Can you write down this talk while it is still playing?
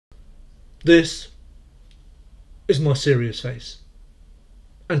This is my serious face,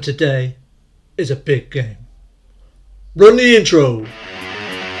 and today is a big game. Run the intro!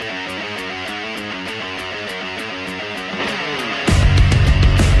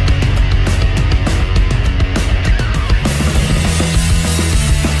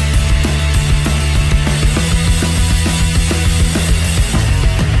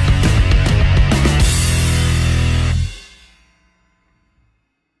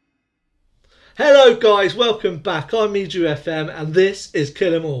 Hello guys, welcome back. I'm Mijhou FM and this is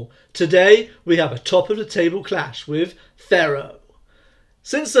Quil. Today we have a top of the table clash with Ferro.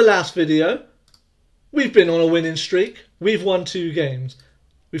 Since the last video, we've been on a winning streak. We've won 2 games.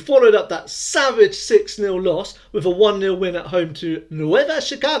 We followed up that savage 6-0 loss with a 1-0 win at home to Nueva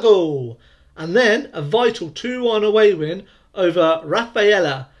Chicago. And then a vital 2-1 away win over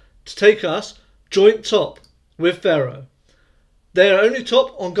Rafaela to take us joint top with Ferro. They are only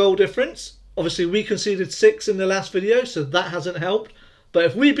top on goal difference. Obviously, we conceded 6 in the last video, so that hasn't helped. But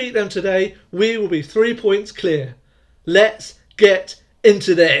if we beat them today, we will be 3 points clear. Let's get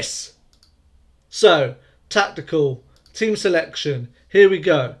into this. So, tactical, team selection, here we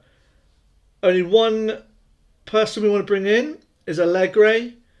go. Only one person we want to bring in is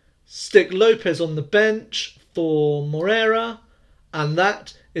Alegre. Stick Lopez on the bench for Morera. And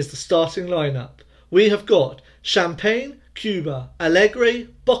that is the starting lineup. We have got Champagne, Cuba, Alegre,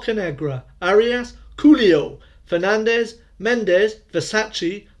 Bocanegra, Arias, Quil, Fernandez, Mendes,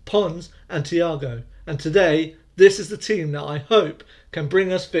 Versace, Pons and Thiago. And today, this is the team that I hope can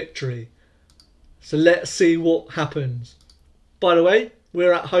bring us victory. So let's see what happens. By the way,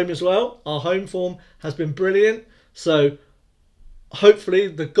 we're at home as well. Our home form has been brilliant. So hopefully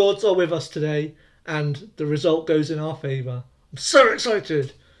the gods are with us today and the result goes in our favour. I'm so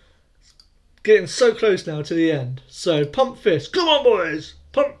excited. Getting so close now to the end. So pump fist. Come on boys.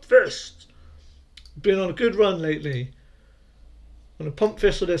 Pump fist. Been on a good run lately. I'm going to pump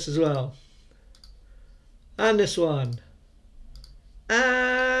fist for this as well. And this one.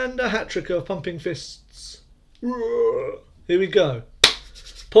 And a hat trick of pumping fists. Here we go.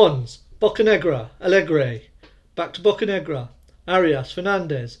 Pons. Bocanegra. Alegre. Back to Bocanegra. Arias.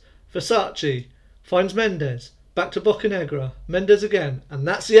 Fernandez. Versace. Finds Mendes. Back to Bocanegra, Mendes again, and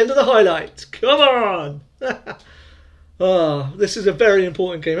that's the end of the highlights. Come on! This is a very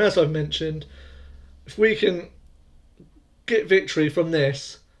important game, as I've mentioned. If we can get victory from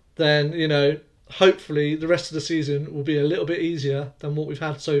this, then, you know, hopefully the rest of the season will be a little bit easier than what we've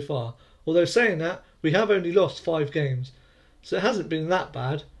had so far. Although saying that, we have only lost 5 games, so it hasn't been that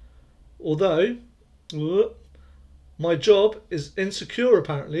bad. Although, my job is insecure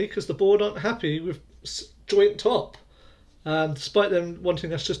apparently, because the board aren't happy with joint top, despite them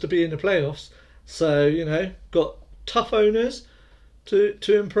wanting us just to be in the playoffs. So, you know, got tough owners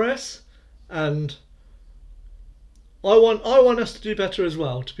to impress, and I want us to do better as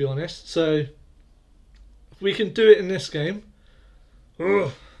well, to be honest. So if we can do it in this game,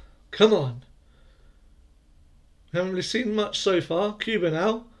 come on. We haven't really seen much so far. Cuba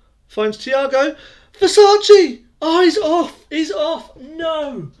now finds Thiago. Versace! Oh, he's off! He's off!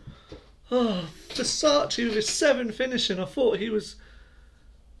 No! Oh, Versace with his 7 finishing. I thought he was...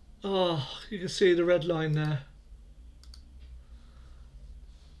 Oh, you can see the red line there.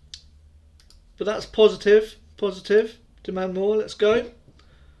 But that's positive. Positive. Demand more. Let's go.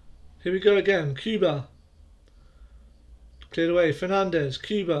 Here we go again. Cuba. Cleared away. Fernandez.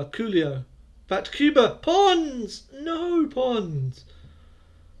 Cuba. Quilio. Back to Cuba. Pons! No, Pons.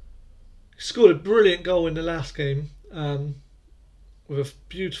 He scored a brilliant goal in the last game. With a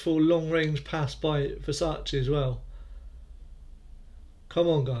beautiful long-range pass by Versace as well. Come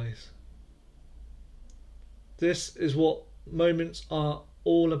on, guys. This is what moments are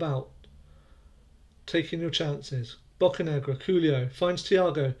all about. Taking your chances. Bocanegra, Quilio, finds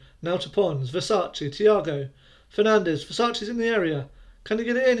Thiago. Now to Pons, Versace, Thiago, Fernandez. Versace's in the area. Can he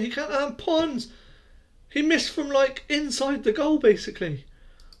get it in? He can't. And Pons! He missed from like inside the goal, basically.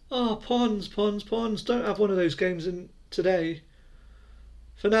 Ah, Pons. Don't have one of those games in today.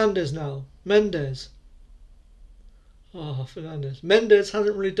 Fernandez now. Mendes. Oh, Fernandez. Mendes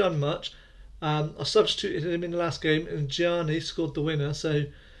hasn't really done much. I substituted him in the last game and Gianni scored the winner. So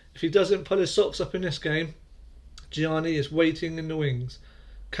if he doesn't pull his socks up in this game, Gianni is waiting in the wings.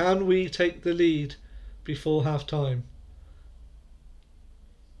 Can we take the lead before half time?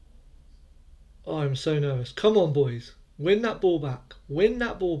 Oh, I'm so nervous. Come on, boys. Win that ball back. Win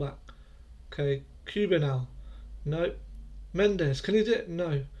that ball back. Okay, Cuba now. Nope. Mendes, can he do it?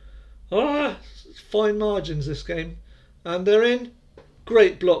 No. Fine margins this game. And they're in.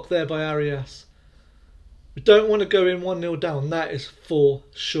 Great block there by Arias. We don't want to go in 1-0 down. That is for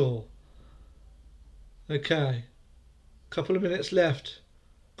sure. Okay. Couple of minutes left.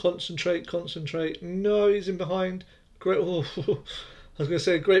 Concentrate, concentrate. No, he's in behind. Great. Oh, I was going to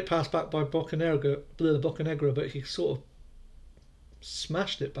say great pass back by Bocanegra, but he sort of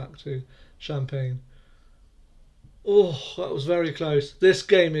smashed it back to Champagne. Oh, that was very close. This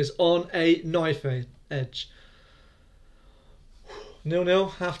game is on a knife edge.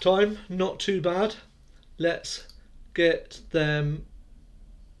 0-0, half time. Not too bad. Let's get them.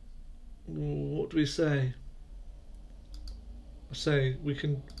 What do we say? I say we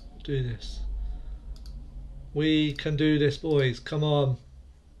can do this. We can do this, boys. Come on.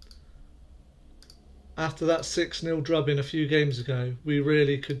 After that 6-0 drubbing a few games ago, we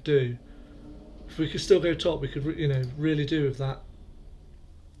really could do. If we could still go top, we could, you know, really do with that.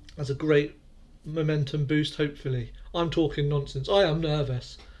 As a great momentum boost, hopefully. I'm talking nonsense. I am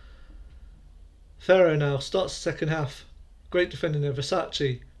nervous. Ferro now starts the second half. Great defending there.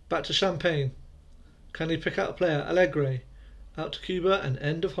 Versace. Back to Champagne. Can he pick out a player? Allegri. Out to Cuba and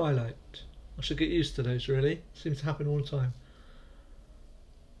end of highlight. I should get used to those, really. Seems to happen all the time.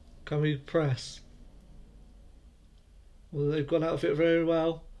 Can we press? Well, they've gone out of it very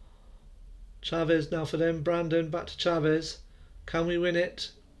well. Chavez now for them. Brandon back to Chavez. Can we win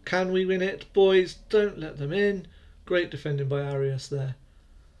it? Can we win it? Boys, don't let them in. Great defending by Arias there.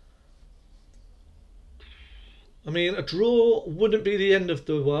 I mean, a draw wouldn't be the end of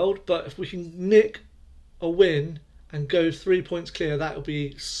the world, but if we can nick a win and go 3 points clear, that would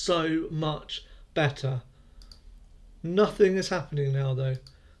be so much better. Nothing is happening now, though.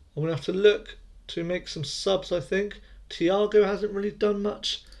 I'm going to have to look to make some subs, I think. Thiago hasn't really done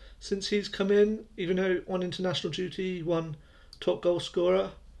much since he's come in, even though on international duty he won top goal scorer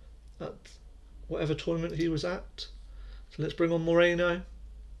at whatever tournament he was at. So let's bring on Moreno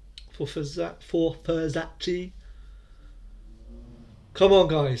for Versace. Come on,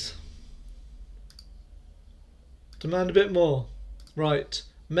 guys. Demand a bit more. Right.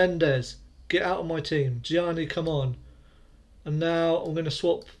 Mendes, get out of my team. Gianni, come on. And now I'm going to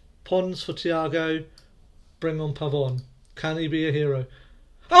swap Pons for Thiago. Bring on Pavon. Can he be a hero?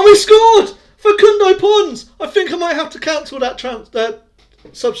 And we scored! Facundo Pons! I think I might have to cancel that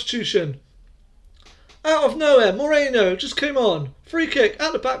substitution. Out of nowhere, Moreno just came on. Free kick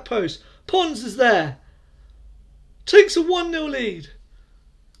at the back post. Pons is there. Takes a 1-0 lead.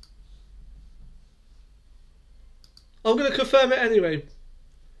 I'm going to confirm it anyway.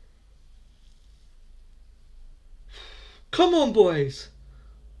 Come on, boys.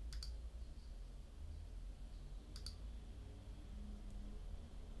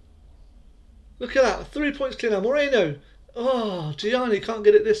 Look at that. 3 points clear now. Moreno. Oh, Gianni can't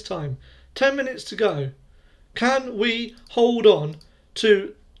get it this time. 10 minutes to go. Can we hold on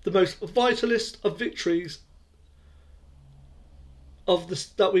to the most vitalist of victories of this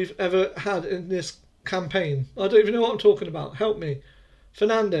that we've ever had in this campaign? I don't even know what I'm talking about. Help me.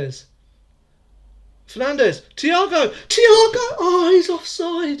 Fernandez. Thiago. Oh, he's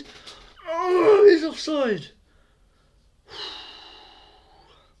offside. Oh, he's offside.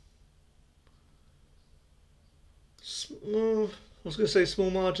 I was going to say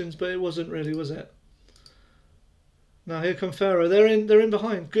small margins, but it wasn't really, was it? Now here come Ferro. They're in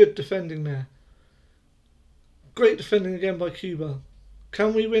behind. Good defending there. Great defending again by Cuba.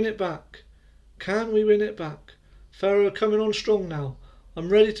 Can we win it back? Can we win it back? Ferro coming on strong now. I'm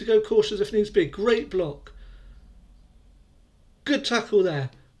ready to go cautious if needs be. Great block. Good tackle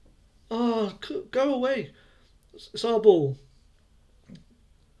there. Oh, go away. It's our ball.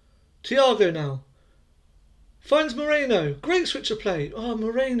 Thiago now. Finds Moreno. Great switch of play. Oh,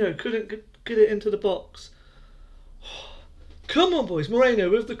 Moreno couldn't get it into the box. Come on, boys. Moreno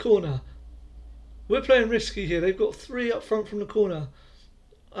with the corner. We're playing risky here. They've got 3 up front from the corner.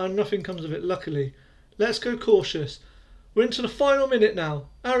 And nothing comes of it, luckily. Let's go cautious. We're into the final minute now.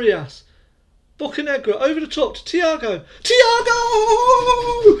 Arias. Bocanegra over the top to Thiago.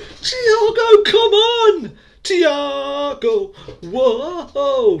 Thiago! Thiago, come on! Thiago!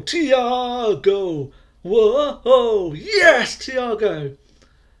 Whoa! Thiago! Whoa! Yes, Thiago!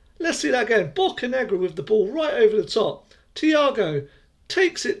 Let's see that again. Bocanegra with the ball right over the top. Thiago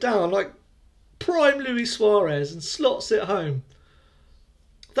takes it down like prime Luis Suarez and slots it home.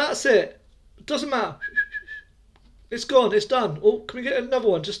 That's it. Doesn't matter. It's gone. It's done. Oh, can we get another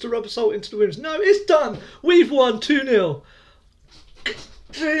one just to rub salt into the wounds? No, it's done. We've won 2-0.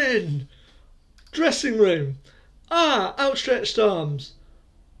 In. Dressing room. Outstretched arms.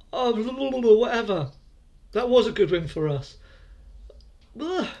 Whatever. That was a good win for us.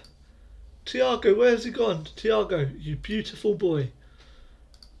 Thiago, where's he gone? Thiago, you beautiful boy.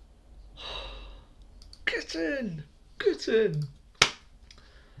 Get in. Get in.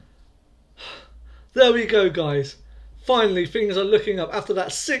 there we go, guys. Finally, things are looking up. After that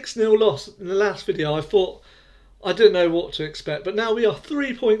 6-0 loss in the last video, I thought I didn't know what to expect. But now we are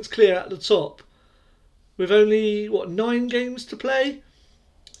 3 points clear at the top. With only, what, 9 games to play?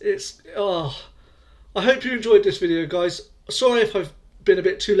 I hope you enjoyed this video, guys. Sorry if I've been a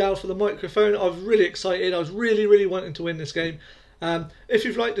bit too loud for the microphone. I was really excited. I was really wanting to win this game. If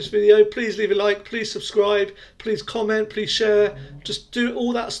you've liked this video, please leave a like, please subscribe, please comment, please share. Just do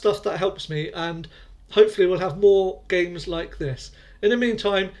all that stuff that helps me, and hopefully we'll have more games like this. In the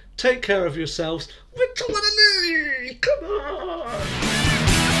meantime, take care of yourselves. Victory! Come on!